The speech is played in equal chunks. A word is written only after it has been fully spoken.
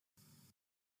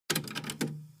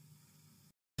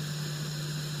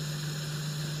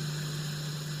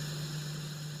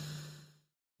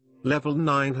Level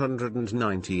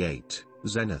 998,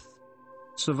 Zenith.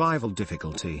 Survival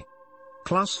difficulty.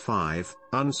 Class 5,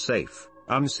 unsafe,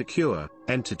 unsecure,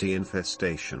 entity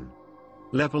infestation.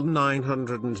 Level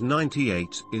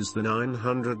 998 is the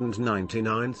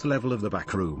 999th level of the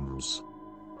Backrooms.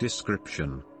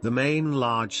 Description: the main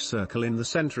large circle in the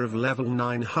center of level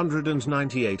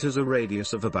 998 has a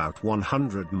radius of about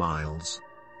 100 miles.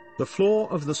 The floor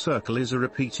of the circle is a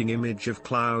repeating image of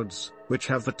clouds, which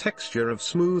have the texture of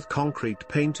smooth concrete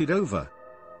painted over.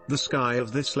 The sky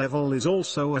of this level is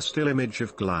also a still image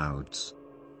of clouds.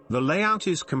 The layout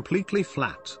is completely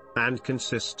flat, and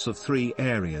consists of 3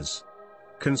 areas.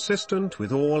 Consistent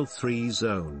with all 3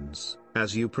 zones,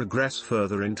 as you progress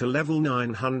further into level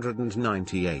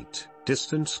 998,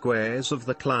 distant squares of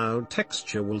the cloud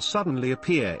texture will suddenly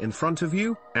appear in front of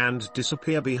you, and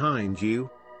disappear behind you,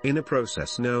 in a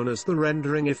process known as the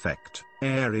rendering effect.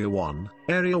 Area 1.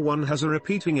 Area 1 has a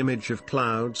repeating image of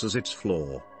clouds as its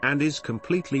floor, and is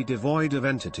completely devoid of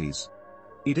entities.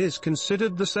 It is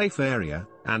considered the safe area,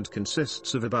 and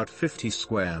consists of about 50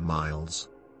 square miles.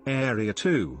 Area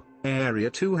 2.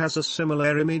 Area 2 has a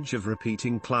similar image of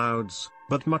repeating clouds,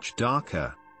 but much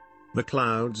darker. The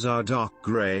clouds are dark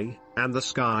gray, and the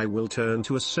sky will turn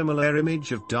to a similar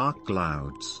image of dark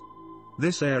clouds.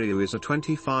 This area is a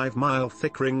 25-mile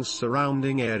thick ring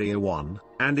surrounding Area 1,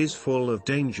 and is full of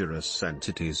dangerous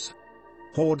entities.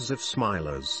 Hordes of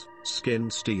smilers,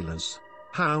 skin stealers,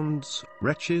 hounds,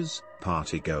 wretches,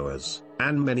 partygoers,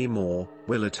 and many more,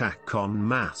 will attack en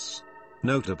masse.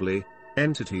 Notably,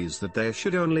 entities that there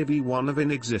should only be one of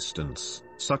in existence,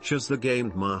 such as the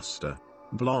Game Master,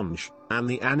 Blanche, and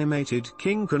the animated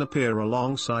king can appear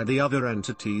alongside the other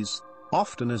entities,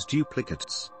 often as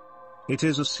duplicates. It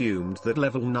is assumed that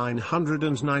level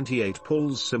 998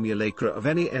 pulls simulacra of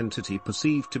any entity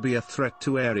perceived to be a threat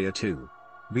to Area 2.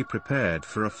 Be prepared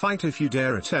for a fight if you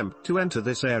dare attempt to enter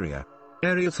this area.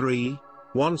 Area 3.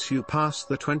 Once you pass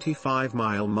the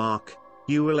 25-mile mark,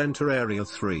 you will enter Area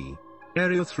 3.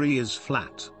 Area 3 is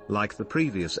flat, like the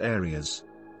previous areas.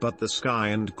 But the sky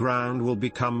and ground will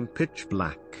become pitch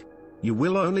black. You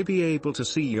will only be able to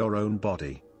see your own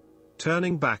body.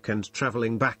 Turning back and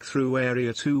traveling back through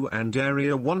Area 2 and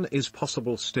Area 1 is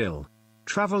possible still.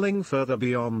 Traveling further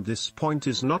beyond this point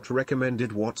is not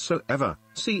recommended whatsoever.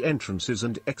 See entrances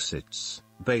and exits,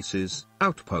 bases,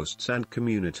 outposts and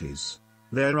communities.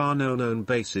 There are no known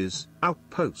bases,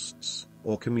 outposts,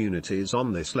 or communities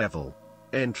on this level.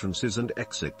 Entrances and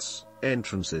exits.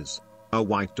 Entrances. A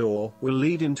white door will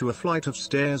lead into a flight of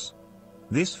stairs.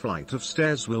 This flight of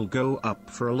stairs will go up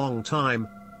for a long time,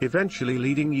 eventually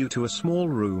leading you to a small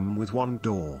room with one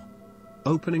door.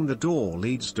 Opening the door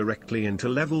leads directly into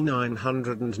level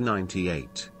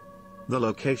 998. The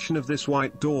location of this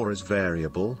white door is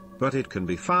variable, but it can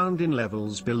be found in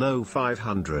levels below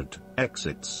 500.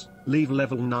 Exits. Leave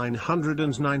level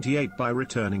 998 by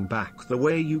returning back the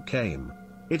way you came.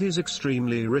 It is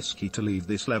extremely risky to leave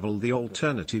this level the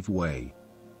alternative way.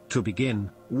 To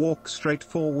begin, walk straight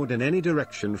forward in any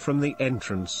direction from the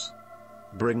entrance.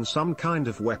 Bring some kind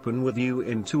of weapon with you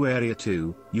into Area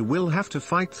 2, you will have to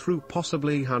fight through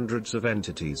possibly hundreds of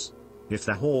entities. If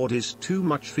the horde is too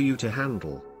much for you to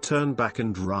handle, turn back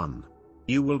and run.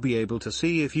 You will be able to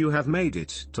see if you have made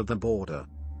it to the border.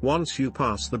 Once you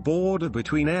pass the border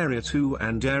between Area 2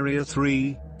 and Area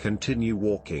 3, continue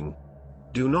walking.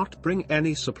 Do not bring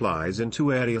any supplies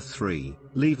into Area 3,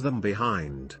 leave them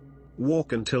behind.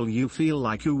 Walk until you feel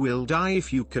like you will die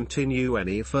if you continue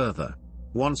any further.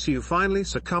 Once you finally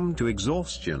succumb to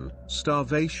exhaustion,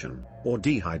 starvation, or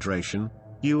dehydration,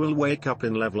 you will wake up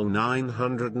in level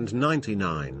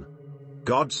 999.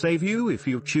 God save you if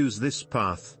you choose this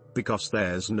path, because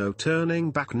there's no turning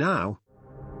back now.